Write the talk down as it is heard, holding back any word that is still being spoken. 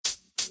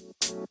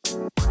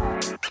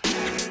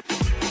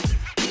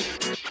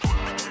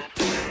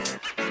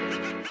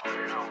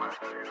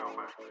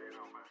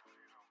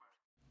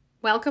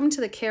Welcome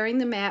to the Carrying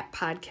the Mat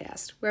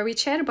podcast, where we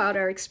chat about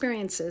our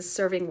experiences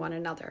serving one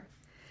another.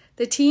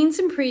 The teens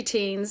and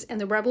preteens and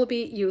the Rebel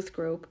Beat youth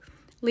group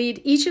lead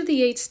each of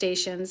the 8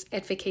 stations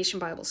at Vacation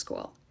Bible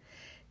School.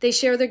 They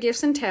share their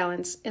gifts and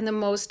talents in the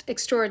most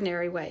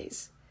extraordinary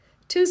ways.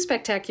 2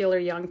 spectacular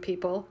young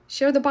people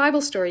share the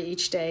Bible story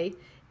each day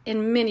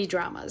in mini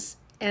dramas,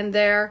 and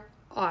they're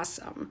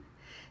awesome.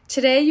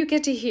 Today you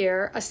get to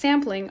hear a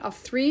sampling of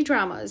 3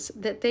 dramas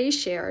that they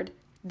shared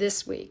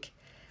this week.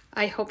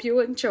 I hope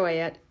you enjoy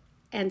it,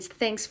 and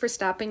thanks for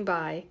stopping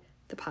by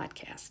the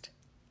podcast.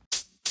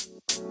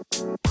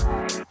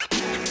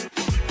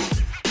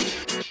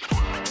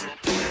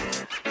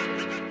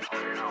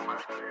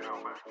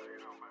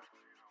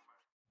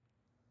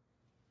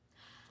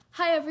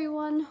 Hi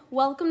everyone,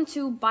 welcome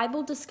to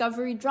Bible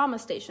Discovery Drama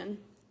Station.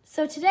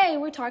 So today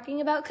we're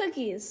talking about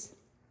cookies.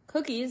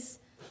 Cookies?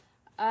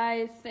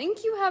 I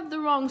think you have the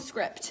wrong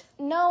script.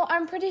 No,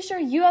 I'm pretty sure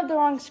you have the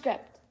wrong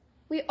script.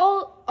 We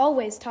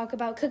always talk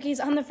about cookies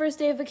on the first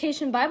day of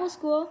Vacation Bible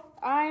School.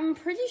 I'm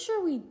pretty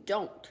sure we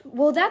don't.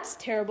 Well, that's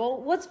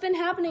terrible. What's been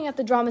happening at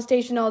the drama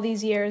station all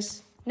these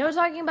years? No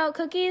talking about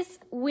cookies?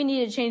 We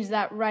need to change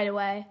that right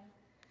away.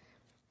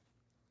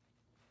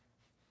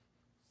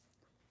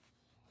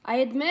 I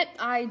admit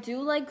I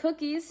do like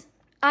cookies.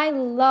 I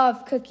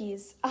love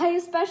cookies. I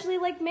especially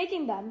like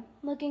making them.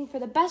 Looking for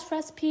the best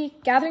recipe,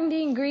 gathering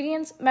the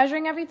ingredients,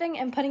 measuring everything,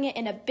 and putting it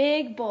in a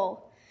big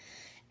bowl.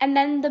 And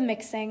then the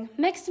mixing.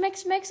 Mix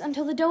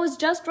until the dough is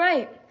just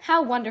right.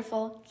 How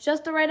wonderful.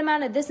 Just the right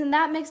amount of this and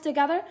that mixed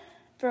together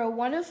for a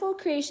wonderful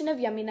creation of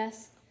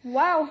yumminess.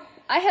 Wow,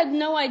 I had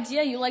no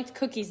idea you liked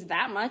cookies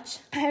that much.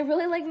 I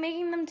really like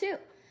making them too.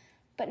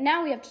 But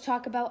now we have to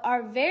talk about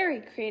our very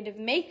creative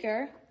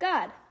maker,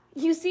 God.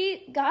 You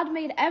see, God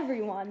made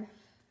everyone.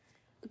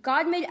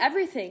 God made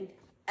everything.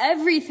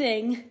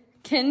 Everything.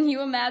 Can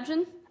you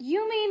imagine?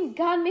 You mean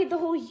God made the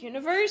whole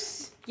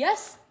universe?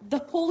 Yes, the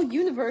whole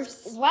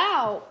universe.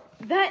 Wow,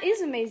 that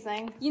is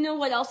amazing. You know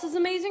what else is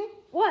amazing?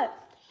 What?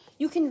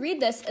 You can read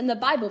this in the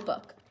Bible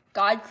book.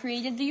 God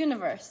created the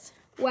universe.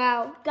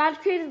 Wow, God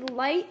created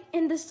light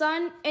and the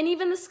sun and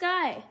even the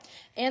sky.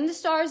 And the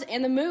stars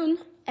and the moon.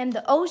 And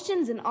the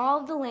oceans and all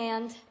of the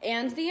land.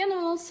 And the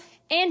animals.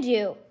 And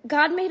you.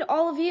 God made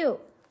all of you.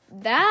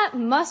 That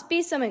must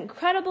be some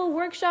incredible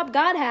workshop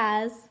God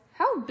has.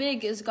 How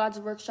big is God's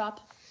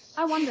workshop?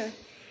 I wonder.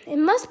 It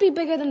must be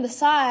bigger than the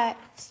sky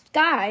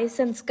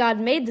since God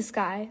made the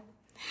sky.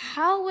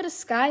 How would a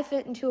sky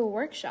fit into a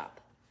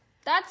workshop?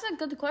 That's a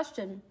good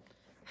question.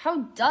 How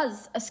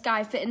does a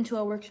sky fit into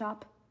a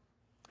workshop?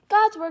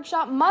 God's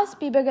workshop must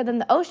be bigger than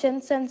the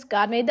ocean since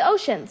God made the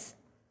oceans.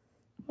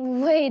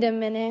 Wait a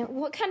minute.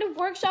 What kind of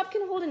workshop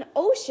can hold an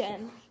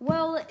ocean?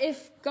 Well,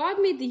 if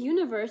God made the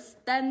universe,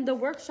 then the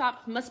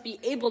workshop must be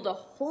able to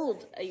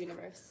hold a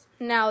universe.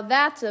 Now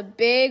that's a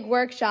big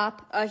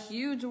workshop. A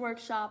huge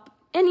workshop.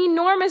 An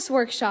enormous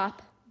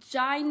workshop.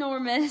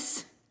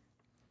 Ginormous.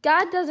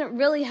 God doesn't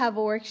really have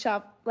a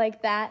workshop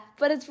like that,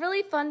 but it's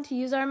really fun to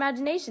use our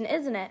imagination,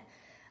 isn't it?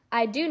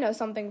 I do know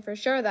something for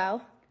sure,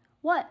 though.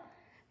 What?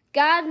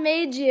 God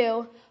made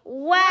you.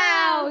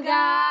 Wow,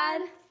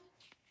 God!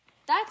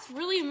 That's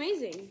really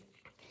amazing.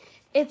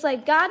 It's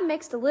like God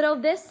mixed a little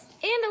of this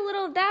and a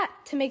little of that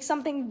to make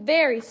something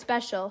very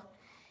special.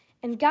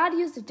 And God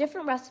used a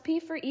different recipe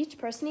for each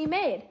person he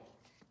made.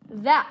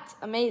 That's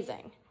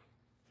amazing.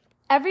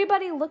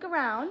 Everybody look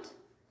around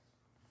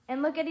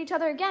and look at each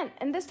other again.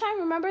 And this time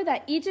remember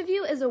that each of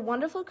you is a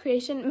wonderful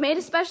creation made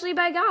especially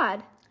by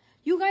God.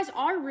 You guys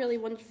are really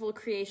wonderful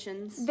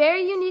creations.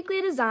 Very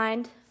uniquely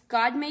designed.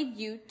 God made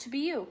you to be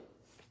you.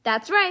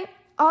 That's right.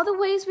 All the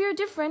ways we are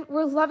different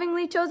were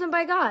lovingly chosen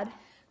by God.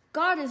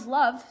 God is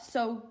love,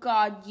 so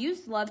God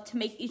used love to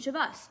make each of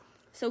us.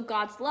 So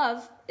God's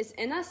love is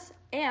in us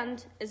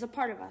and is a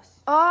part of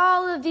us.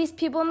 All of these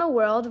people in the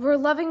world were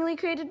lovingly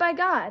created by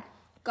God.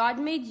 God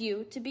made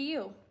you to be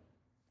you.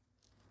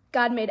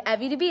 God made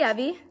Evie to be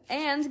Evie.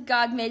 And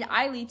God made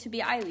Eiley to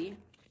be Eiley.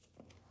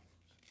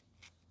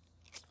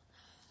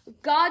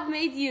 God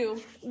made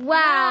you.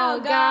 Wow,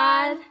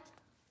 God.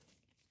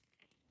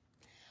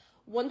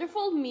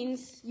 Wonderful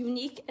means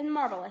unique and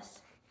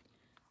marvelous.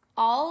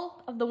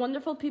 All of the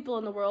wonderful people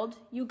in the world,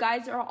 you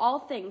guys are all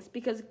things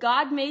because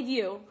God made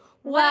you.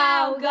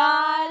 Wow,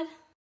 God.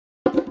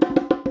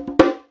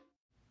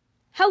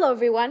 Hello,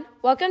 everyone.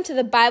 Welcome to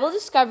the Bible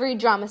Discovery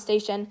Drama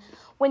Station.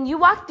 When you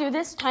walk through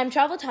this time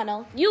travel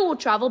tunnel, you will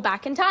travel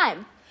back in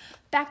time.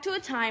 Back to a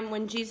time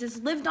when Jesus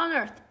lived on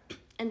earth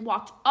and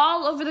walked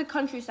all over the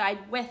countryside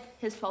with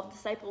his 12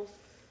 disciples.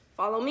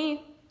 Follow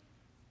me.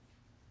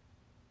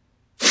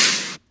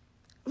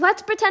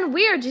 Let's pretend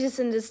we are Jesus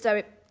and his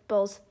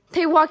disciples.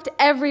 They walked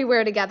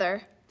everywhere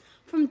together.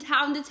 From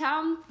town to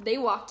town, they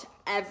walked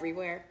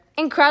everywhere.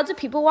 And crowds of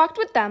people walked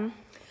with them.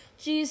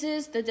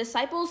 Jesus, the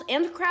disciples,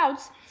 and the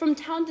crowds, from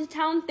town to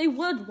town, they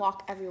would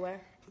walk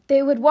everywhere.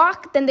 They would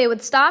walk, then they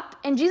would stop,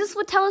 and Jesus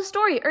would tell a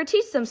story or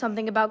teach them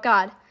something about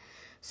God.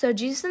 So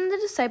Jesus and the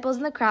disciples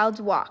and the crowds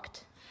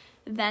walked.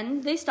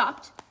 Then they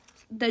stopped.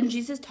 Then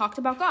Jesus talked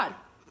about God.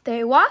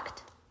 They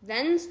walked.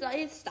 Then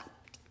they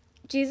stopped.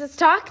 Jesus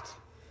talked.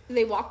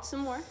 They walked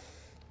some more.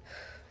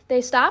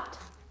 They stopped.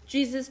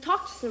 Jesus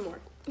talked some more.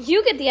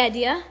 You get the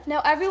idea.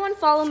 Now everyone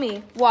follow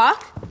me.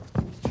 Walk.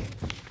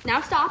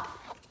 Now stop.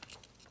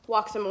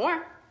 Walk some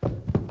more.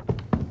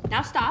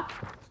 Now stop.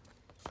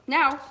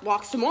 Now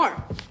walk some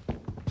more.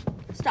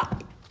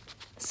 Stop.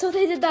 So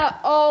they did that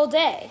all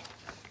day.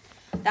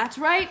 That's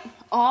right,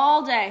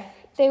 all day.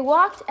 They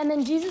walked, and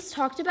then Jesus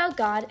talked about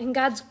God and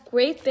God's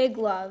great big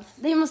love.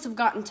 They must have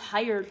gotten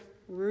tired,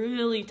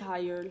 really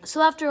tired.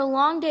 So after a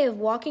long day of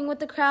walking with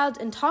the crowds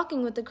and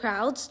talking with the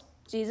crowds,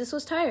 Jesus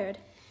was tired.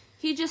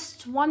 He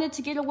just wanted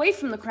to get away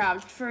from the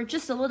crowd for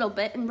just a little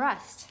bit and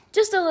rest.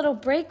 Just a little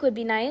break would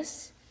be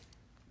nice.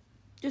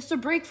 Just a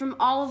break from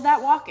all of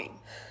that walking.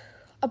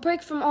 A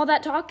break from all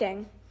that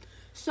talking.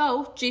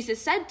 So Jesus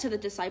said to the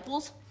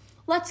disciples,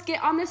 "Let's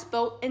get on this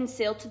boat and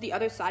sail to the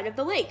other side of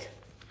the lake."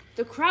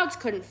 The crowds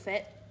couldn't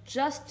fit,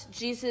 just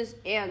Jesus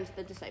and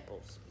the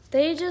disciples.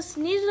 They just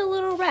needed a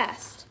little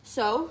rest.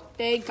 So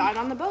they got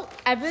on the boat.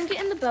 Everyone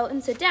get in the boat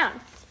and sit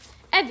down.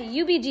 Evie,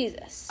 you be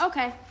Jesus.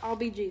 Okay, I'll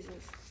be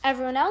Jesus.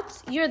 Everyone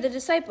else, you're the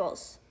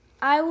disciples.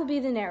 I will be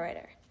the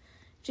narrator.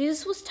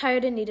 Jesus was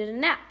tired and needed a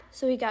nap,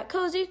 so he got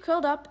cozy,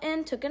 curled up,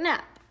 and took a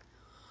nap.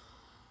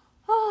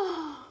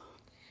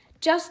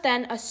 Just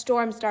then, a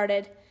storm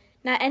started.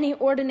 Not any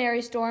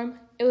ordinary storm.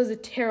 It was a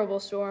terrible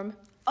storm.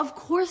 Of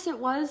course it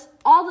was.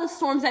 All the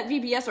storms at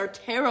VBS are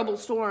terrible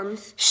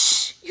storms.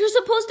 Shh! You're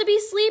supposed to be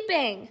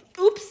sleeping.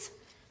 Oops.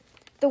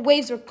 The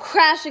waves were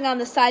crashing on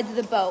the sides of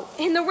the boat,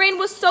 and the rain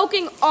was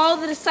soaking all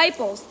the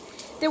disciples.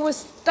 There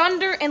was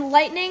thunder and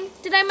lightning.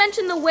 Did I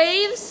mention the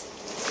waves?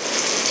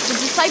 The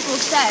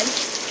disciples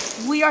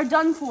said, "We are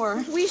done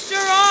for. We sure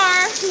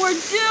are. We're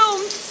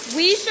doomed.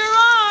 We sure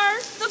are.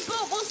 The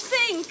boat will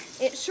sink."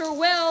 It sure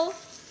will.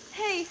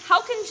 Hey,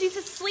 how can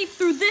Jesus sleep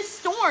through this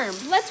storm?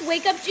 Let's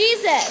wake up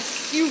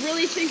Jesus. Do you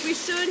really think we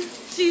should?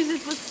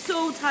 Jesus was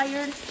so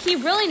tired He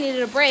really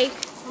needed a break.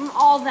 from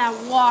all that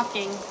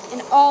walking.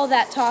 And all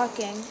that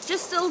talking.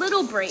 Just a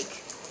little break.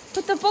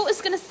 But the boat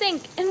is gonna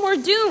sink, and we're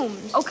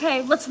doomed.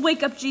 Okay, let's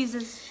wake up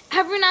Jesus.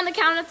 Everyone on the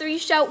count of 3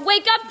 shout,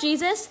 "Wake up,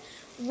 Jesus!"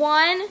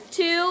 1,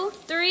 2,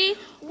 3.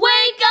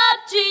 Wake up,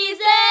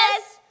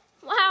 Jesus!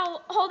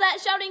 Wow, all that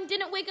shouting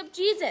didn't wake up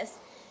Jesus.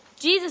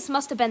 Jesus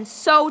must have been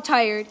so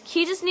tired.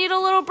 He just needed a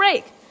little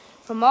break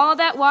from all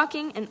that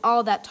walking and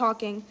all that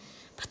talking.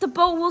 But the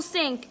boat will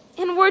sink,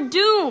 and we're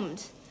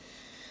doomed.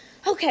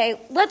 Okay,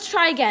 let's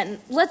try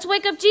again. Let's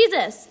wake up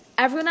Jesus.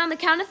 Everyone on the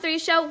count of 3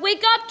 shout,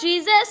 "Wake up,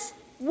 Jesus!"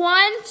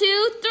 1,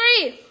 2,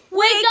 3.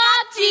 Wake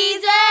up,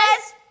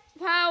 Jesus!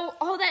 Wow,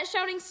 all that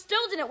shouting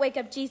still didn't wake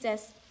up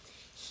Jesus.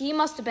 He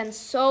must have been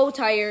so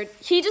tired.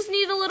 He just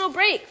needed a little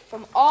break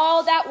from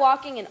all that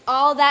walking and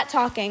all that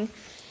talking.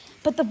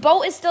 But the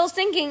boat is still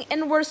sinking,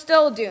 and we're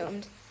still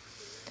doomed.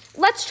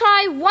 Let's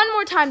try one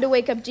more time to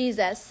wake up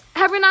Jesus.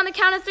 Everyone on the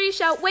count of 3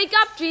 shout, "Wake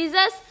up,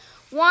 Jesus!"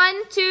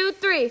 1, 2,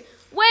 3.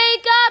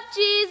 Wake up,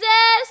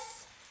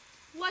 Jesus!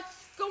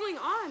 What's going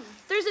on?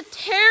 There's a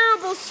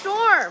terrible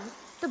storm.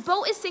 The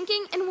boat is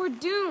sinking, and we're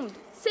doomed.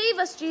 Save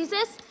us,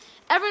 Jesus.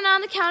 Everyone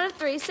on the count of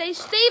 3 say,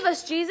 "Save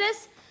us,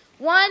 Jesus."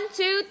 1,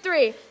 2,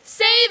 3.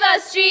 Save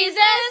us,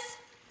 Jesus!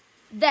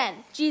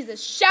 Then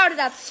Jesus shouted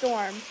at the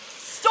storm.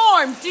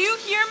 Storm, do you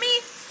hear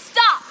me?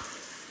 Stop!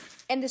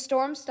 And the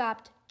storm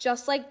stopped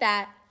just like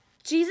that.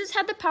 Jesus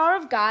had the power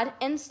of God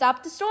and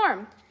stopped the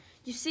storm.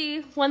 You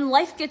see, when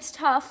life gets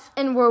tough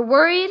And we're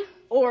worried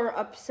or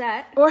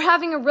upset, or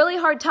having a really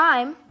hard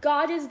time,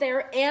 God is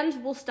there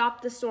and will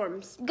stop the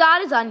storms.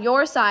 God is on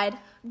your side.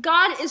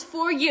 God is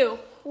for you.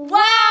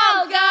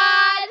 Wow,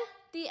 God!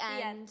 The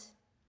end.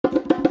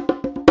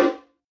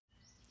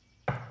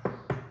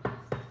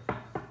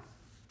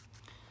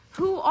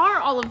 Who are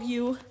all of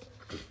you?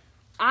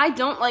 I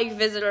don't like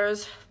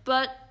visitors,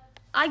 but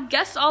I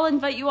guess I'll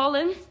invite you all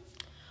in.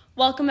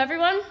 Welcome,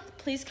 everyone.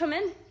 Please come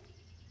in.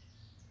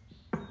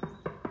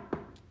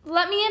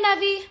 Let me in,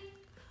 Evie.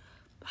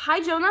 Hi,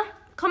 Jonah.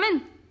 Come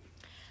in.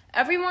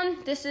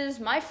 Everyone, this is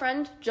my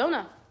friend,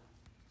 Jonah.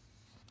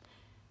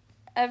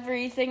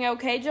 Everything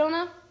okay,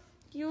 Jonah?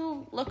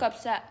 You look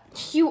upset.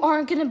 You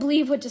aren't going to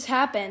believe what just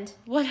happened.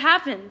 What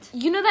happened?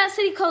 You know that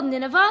city called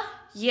Nineveh?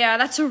 Yeah,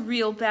 that's a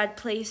real bad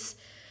place.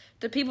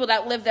 The people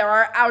that live there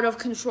are out of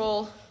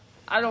control.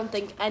 I don't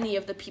think any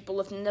of the people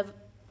of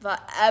Nineveh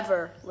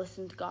ever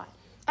listened to God.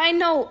 I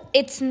know,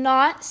 it's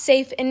not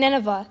safe in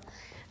Nineveh.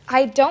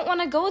 I don't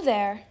want to go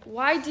there.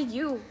 Why did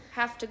you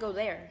have to go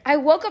there? I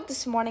woke up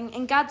this morning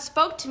and God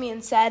spoke to me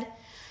and said,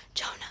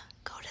 "Jonah,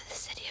 go to the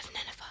city of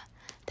Nineveh.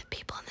 The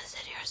people in the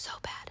city are so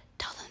bad.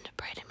 Tell them to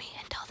pray to me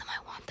and tell them I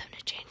want them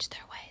to change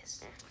their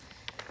ways."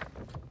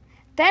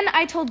 Then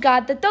I told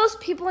God that those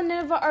people in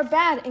Nineveh are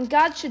bad and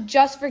God should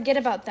just forget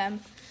about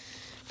them.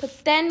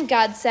 But then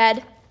God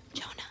said,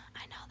 "Jonah,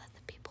 I know that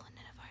the people in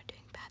Nineveh are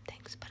doing bad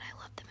things, but I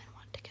love them and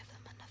want to give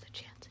them another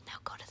chance. Now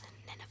go to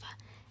Nineveh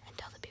and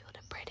tell the people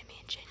to pray to me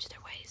and change their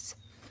ways."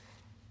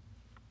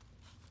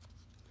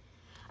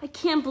 I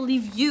can't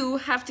believe you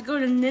have to go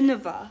to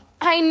Nineveh.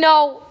 I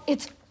know,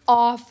 it's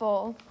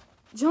awful.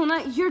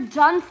 Jonah, you're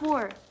done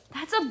for.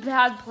 That's a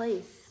bad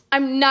place.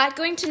 I'm not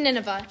going to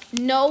Nineveh.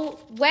 No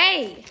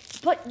way.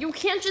 But you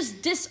can't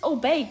just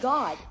disobey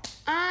God.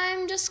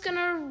 I'm just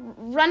gonna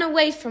run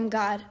away from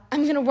God.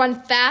 I'm gonna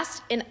run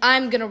fast and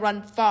I'm gonna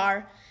run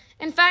far.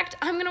 In fact,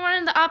 I'm gonna run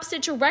in the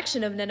opposite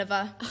direction of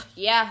Nineveh.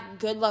 Yeah,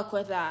 good luck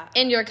with that.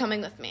 And you're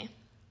coming with me.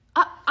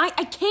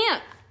 I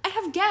can't. I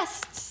have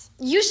guests.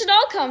 You should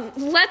all come.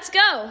 Let's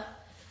go.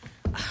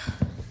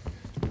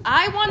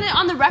 I want it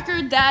on the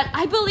record that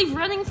I believe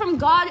running from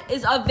God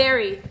is a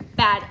very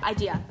bad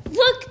idea.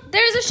 Look,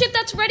 there's a ship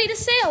that's ready to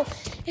sail.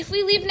 If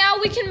we leave now,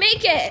 we can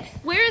make it.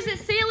 Where is it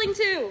sailing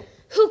to?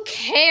 Who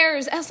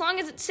cares, as long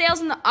as it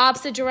sails in the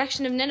opposite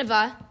direction of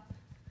Nineveh?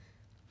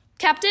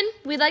 Captain,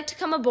 we'd like to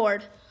come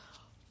aboard.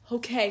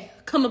 Okay,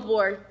 come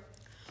aboard.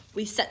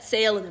 We set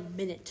sail in a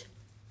minute.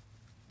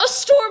 A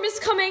storm is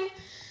coming.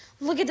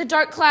 Look at the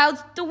dark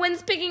clouds. The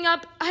wind's picking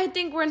up. I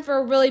think we're in for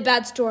a really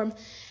bad storm.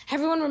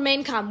 Everyone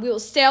remain calm. We will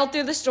sail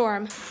through the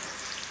storm.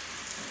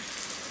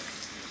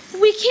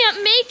 We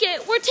can't make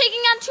it. We're taking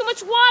on too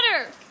much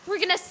water. We're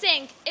gonna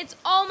sink. It's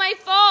all my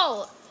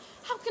fault.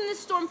 How can this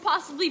storm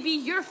possibly be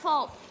your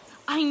fault?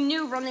 I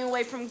knew running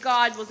away from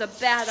God was a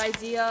bad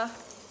idea.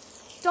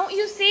 Don't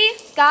you see?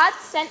 God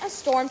sent a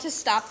storm to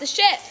stop the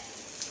ship.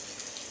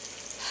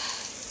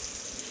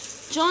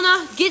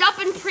 Jonah, get up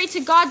and pray to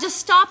God to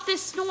stop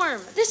this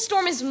storm. This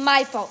storm is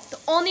my fault. The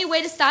only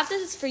way to stop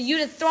this is for you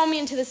to throw me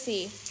into the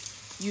sea.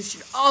 You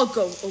should all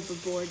go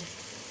overboard.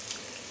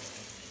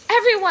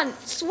 Everyone,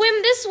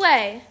 swim this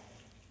way.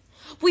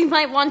 We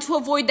might want to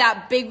avoid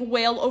that big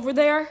whale over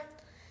there.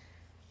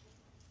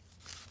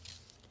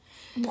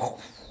 Do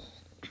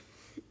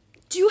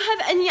you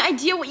have any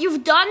idea what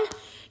you've done?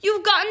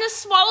 You've gotten us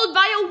swallowed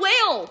by a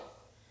whale.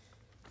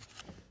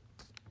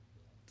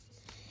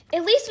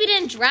 At least we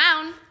didn't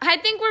drown. I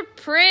think we're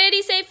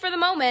pretty safe for the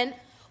moment.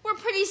 We're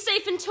pretty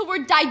safe until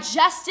we're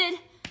digested.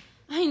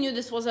 I knew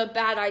this was a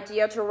bad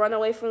idea to run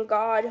away from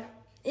God.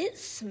 It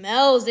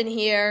smells in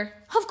here.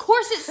 Of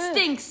course it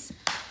stinks.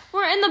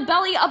 We're in the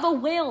belly of a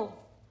whale.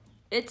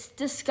 It's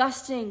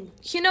disgusting.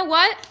 You know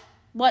what?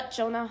 What,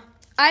 Jonah?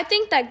 I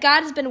think that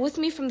God has been with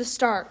me from the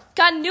start.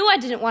 God knew I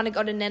didn't want to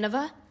go to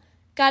Nineveh.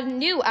 God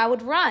knew I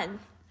would run.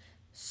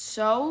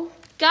 So?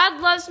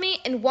 God loves me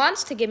and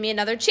wants to give me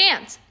another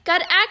chance.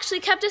 God actually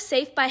kept us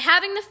safe by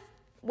having the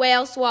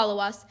whale swallow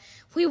us.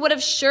 We would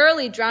have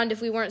surely drowned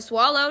if we weren't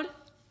swallowed.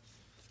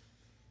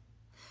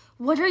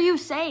 What are you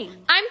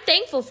saying? I'm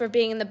thankful for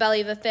being in the belly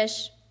of a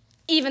fish,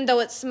 even though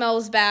it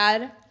smells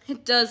bad.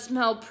 It does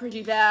smell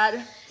pretty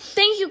bad.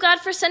 Thank you, God,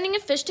 for sending a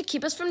fish to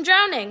keep us from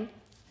drowning.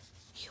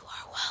 You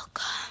are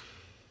welcome.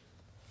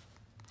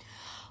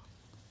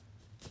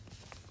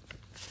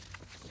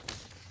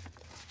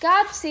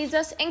 God sees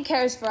us and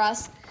cares for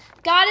us.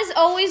 God is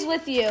always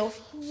with you.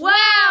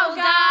 Wow,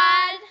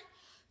 God!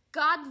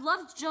 God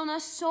loved Jonah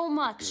so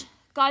much.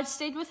 God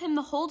stayed with him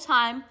the whole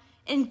time,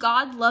 and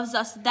God loves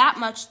us that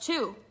much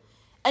too.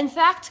 In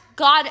fact,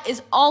 God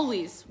is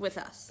always with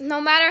us.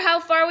 No matter how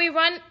far we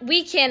run,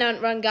 we can't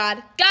outrun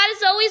God. God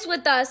is always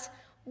with us.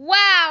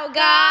 Wow,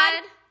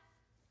 God!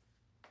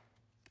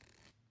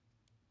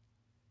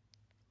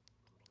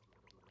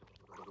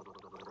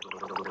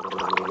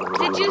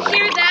 Did you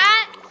hear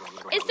that?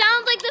 It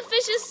sounds like the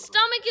fish's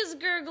stomach is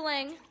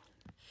gurgling.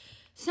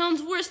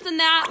 Sounds worse than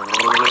that.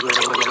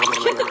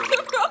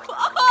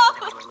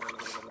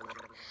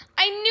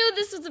 I knew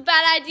this was a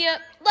bad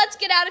idea. Let's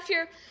get out of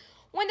here.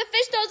 When the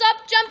fish goes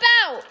up, jump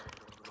out.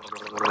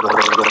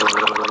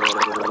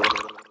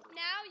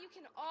 Now you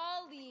can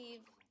all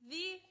leave.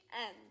 The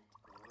end.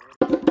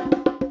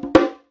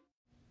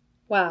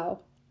 Wow,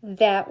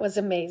 that was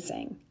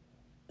amazing.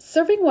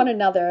 Serving one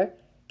another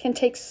can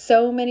take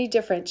so many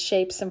different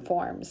shapes and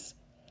forms.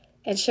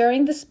 And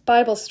sharing this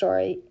Bible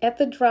story at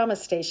the drama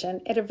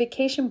station at a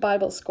vacation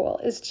Bible school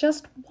is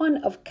just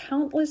one of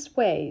countless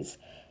ways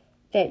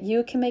that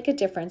you can make a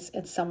difference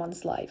in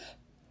someone's life.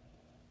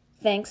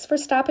 Thanks for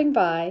stopping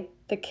by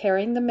the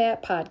Carrying the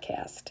Mat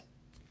podcast.